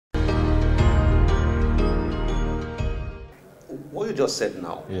what you just said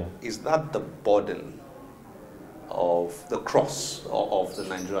now, is that the burden of the cross of the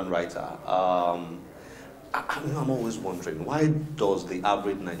Nigerian writer? I'm always wondering, why does the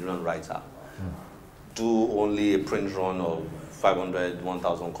average Nigerian writer do only a print run of 500,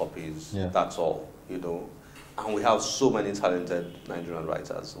 1,000 copies? That's all, you know? And we have so many talented Nigerian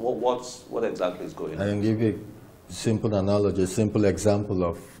writers. What exactly is going on? I can give you a simple analogy, a simple example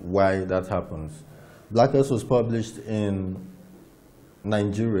of why that happens. Blackass was published in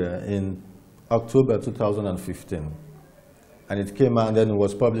Nigeria in October 2015. And it came out and then it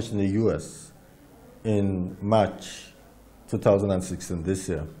was published in the US in March 2016, this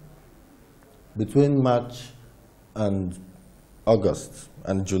year. Between March and August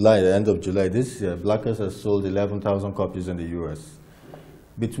and July, the end of July this year, Blackass has sold 11,000 copies in the US.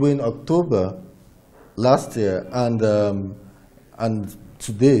 Between October last year and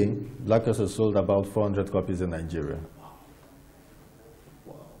today, Blackass has sold about 400 copies in Nigeria.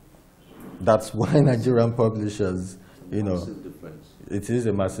 Wow. That's why Nigerian publishers, you know, massive difference. It is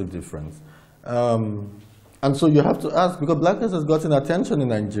a massive difference. And so you have to ask, because Blackass has gotten attention in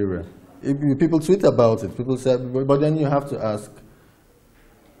Nigeria. People tweet about it, people say, but then you have to ask,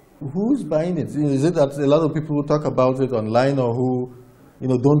 who's buying it? Is it that a lot of people who talk about it online or who, you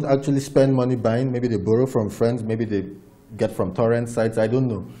know, don't actually spend money buying? Maybe they borrow from friends, maybe they get from torrent sites, I don't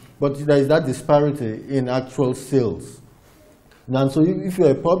know. But there is that disparity in actual sales. And so if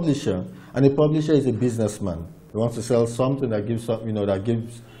you're a publisher, and a publisher is a businessman, he wants to sell something that gives, you know, that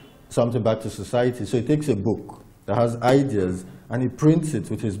gives something back to society. So he takes a book that has ideas and he prints it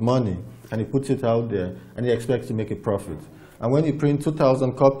with his money and he puts it out there and he expects to make a profit. And when you print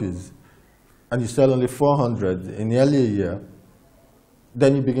 2,000 copies and you sell only 400 in nearly a year,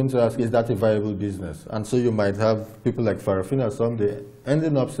 then you begin to ask, is that a viable business? And so you might have people like Farafina someday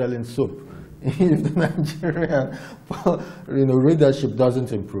ending up selling soap if the Nigerian, you know, readership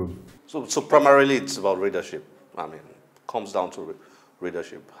doesn't improve. So primarily it's about readership. I mean, it comes down to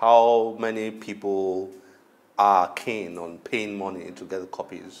readership. How many people are keen on paying money to get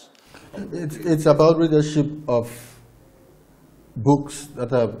copies? It's about readership of books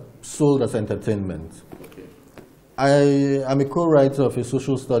that are sold as entertainment. Okay. I am a co-writer of a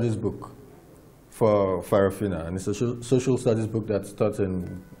social studies book for Farafina, and it's a social studies book that's taught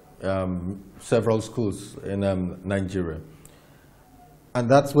in several schools in Nigeria. And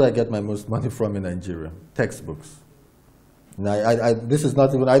that's where I get my most money from in Nigeria, textbooks. Now, this is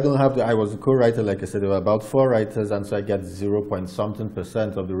not even, I don't have I was a co-writer, like I said, there were about 4 writers, and so I get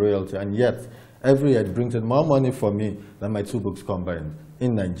 0.something% of the royalty, and yet, every year it brings in more money for me than my 2 books combined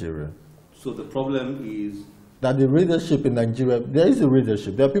in Nigeria. So the problem is that the readership in Nigeria, there is a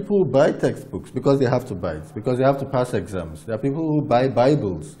readership. There are people who buy textbooks because they have to buy it, because they have to pass exams. There are people who buy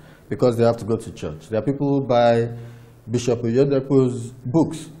Bibles because they have to go to church. There are people who buy Bishop Oyedepo's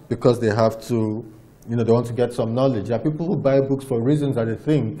books because they have to, you know, they want to get some knowledge. There are people who buy books for reasons that they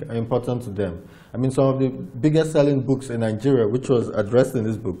think are important to them. I mean, some of the biggest selling books in Nigeria, which was addressed in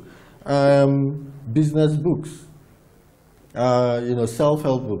this book, business books, you know,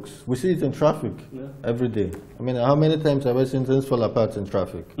 self-help books. We see it in traffic every day. I mean, how many times have I seen things fall apart in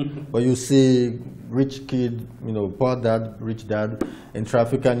traffic? But you see rich kid, you know, poor dad, rich dad in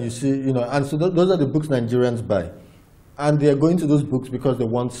traffic, and you see, you know, and so those are the books Nigerians buy. And they are going to those books because they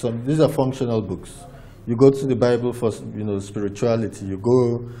want some, these are functional books. You go to the Bible for, you know, spirituality. You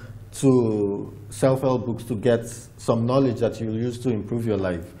go to self-help books to get some knowledge that you'll use to improve your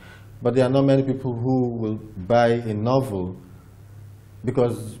life. But there are not many people who will buy a novel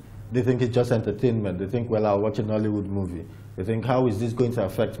because they think it's just entertainment. They think, well, I'll watch a Hollywood movie. They think, how is this going to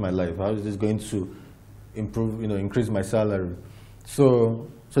affect my life? How is this going to improve, you know, increase my salary? So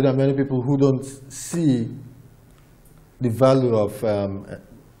there are many people who don't see the value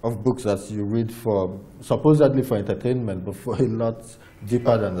of books that you read for, supposedly for entertainment, but for a lot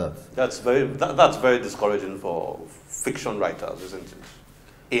deeper than that. That's very discouraging for fiction writers, isn't it?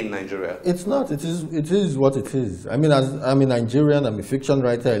 In Nigeria. It's not. It is what it is. I mean, I'm a Nigerian, I'm a fiction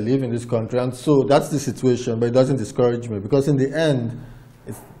writer, I live in this country, and so that's the situation, but it doesn't discourage me, because in the end,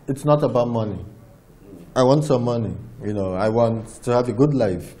 it's not about money. I want some money, you know, I want to have a good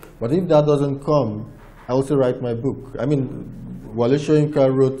life. But if that doesn't come, I also write my book. I mean, Wale Soyinka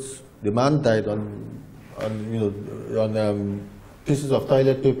wrote, the man died on pieces of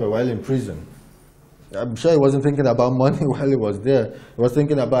toilet paper while in prison. I'm sure he wasn't thinking about money while he was there. He was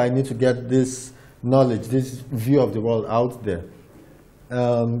thinking about, I need to get this knowledge, this view of the world out there.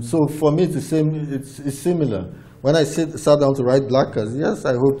 So for me, it's the same. It's similar. When I sat down to write Blackass, yes,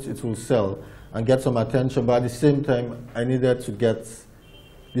 I hoped it will sell and get some attention, but at the same time, I needed to get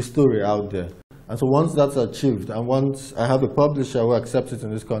the story out there. And so once that's achieved, and once I have a publisher who accepts it in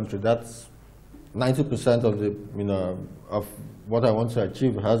this country, that's 90% of the, of what I want to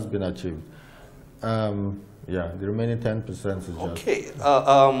achieve has been achieved. Yeah, the remaining 10% is just... Okay,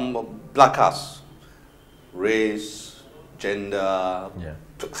 Blackass, race, gender,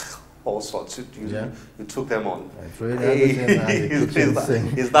 all sorts. You took them on.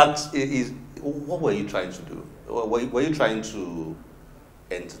 What were you trying to do? Were you trying to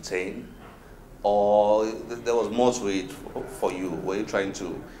entertain, or there was more to it for you? Were you trying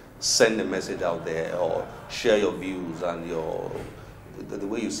to send a message out there, or share your views and the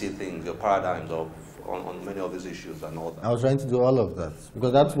way you see things, your paradigms on many of these issues and all that? I was trying to do all of that,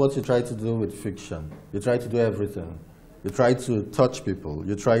 because that's what you try to do with fiction. You try to do everything. You try to touch people,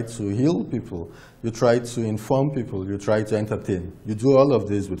 you try to heal people, you try to inform people, you try to entertain. You do all of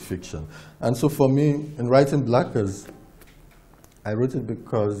this with fiction. And so for me, in writing Blackass, I wrote it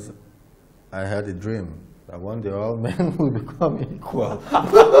because I had a dream that one day all men will become equal.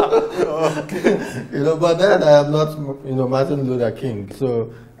 But then I am not, Martin Luther King.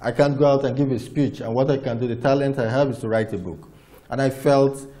 So I can't go out and give a speech. And what I can do, the talent I have, is to write a book. And I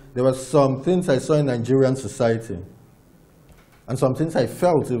felt there were some things I saw in Nigerian society, and some things I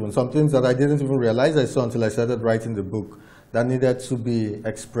felt even, some things that I didn't even realize I saw until I started writing the book, that needed to be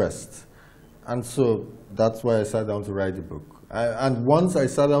expressed. And so that's why I sat down to write the book. And once I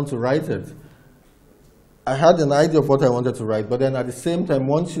sat down to write it, I had an idea of what I wanted to write, but then at the same time,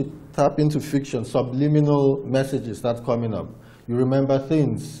 once you tap into fiction, subliminal messages start coming up. You remember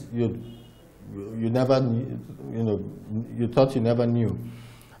things you never knew, you thought you never knew.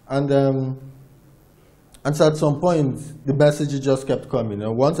 And so at some point, the messages just kept coming.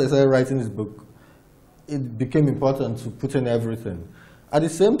 And once I started writing this book, it became important to put in everything. At the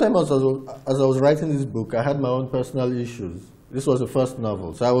same time as I was writing this book, I had my own personal issues. This was the first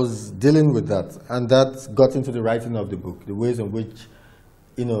novel, so I was dealing with that. And that got into the writing of the book, the ways in which,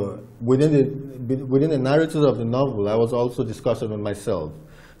 within the narrative of the novel, I was also discussing with myself.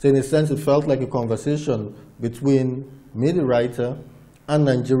 So in a sense, it felt like a conversation between me, the writer, and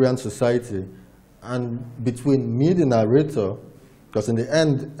Nigerian society, and between me, the narrator, because in the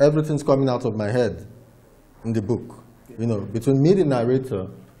end, everything's coming out of my head in the book. Between me, the narrator,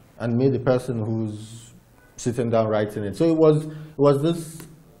 and me, the person who's sitting down writing it. So it was this,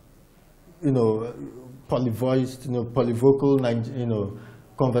 polyvoiced, polyvocal,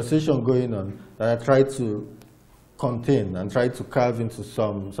 conversation going on that I tried to contain and tried to carve into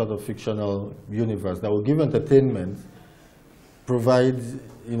some sort of fictional universe that will give entertainment, provide,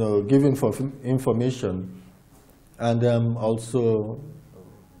 give information, and also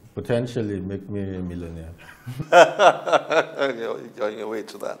potentially make me a millionaire. You're on your way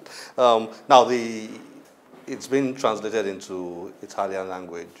to that. Now, it's been translated into Italian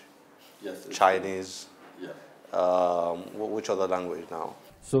language, yes, Chinese. Yeah. Which other language now?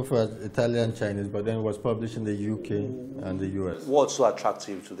 So far, Italian, Chinese, but then it was published in the UK and the US. What's so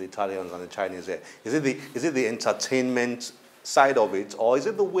attractive to the Italians and the Chinese there? Is it the entertainment side of it, or is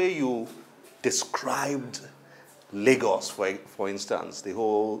it the way you described Lagos, for instance, the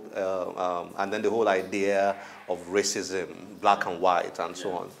whole, and then the whole idea of racism, black and white, and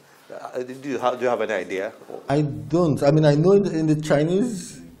so on? Do you have any idea? I don't. I mean, I know in the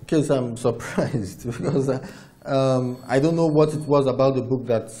Chinese case, I'm surprised because I don't know what it was about the book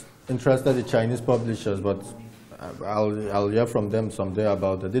that interested the Chinese publishers, but I'll hear from them someday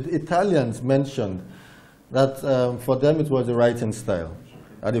about it. The Italians mentioned that for them it was the writing style,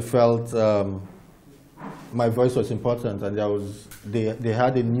 and they felt my voice was important, and they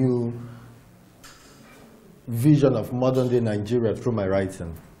had a new vision of modern-day Nigeria through my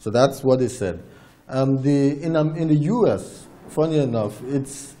writing. So that's what they said. In the US, funny enough,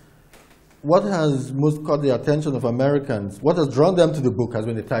 it's what has most caught the attention of Americans, what has drawn them to the book has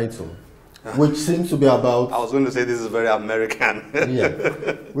been the title, which seems to be about... I was going to say this is very American. Yeah,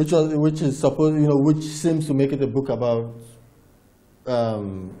 which is supposed, which seems to make it a book about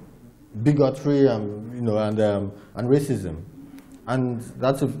bigotry and racism, and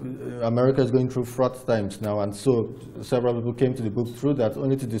that's America is going through fraught times now, and so several people came to the book through that,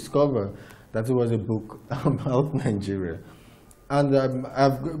 only to discover that it was a book about Nigeria. And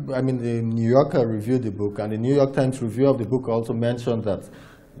the New Yorker reviewed the book, and the New York Times review of the book also mentioned that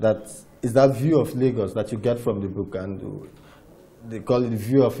is that view of Lagos that you get from the book, and they call it the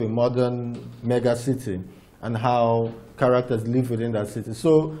view of a modern mega city and how characters live within that city.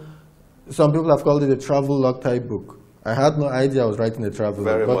 So some people have called it a travelogue type book. I had no idea I was writing a travelogue.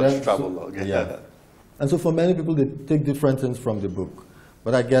 Very much travelogue. Yeah. And so for many people, they take different things from the book.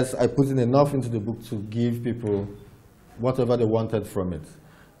 But I guess I put in enough into the book to give people whatever they wanted from it.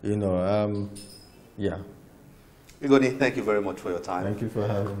 You know, yeah. Igoni, thank you very much for your time. Thank you for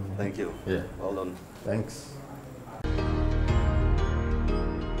having me. Thank you. Yeah. Well done. Thanks.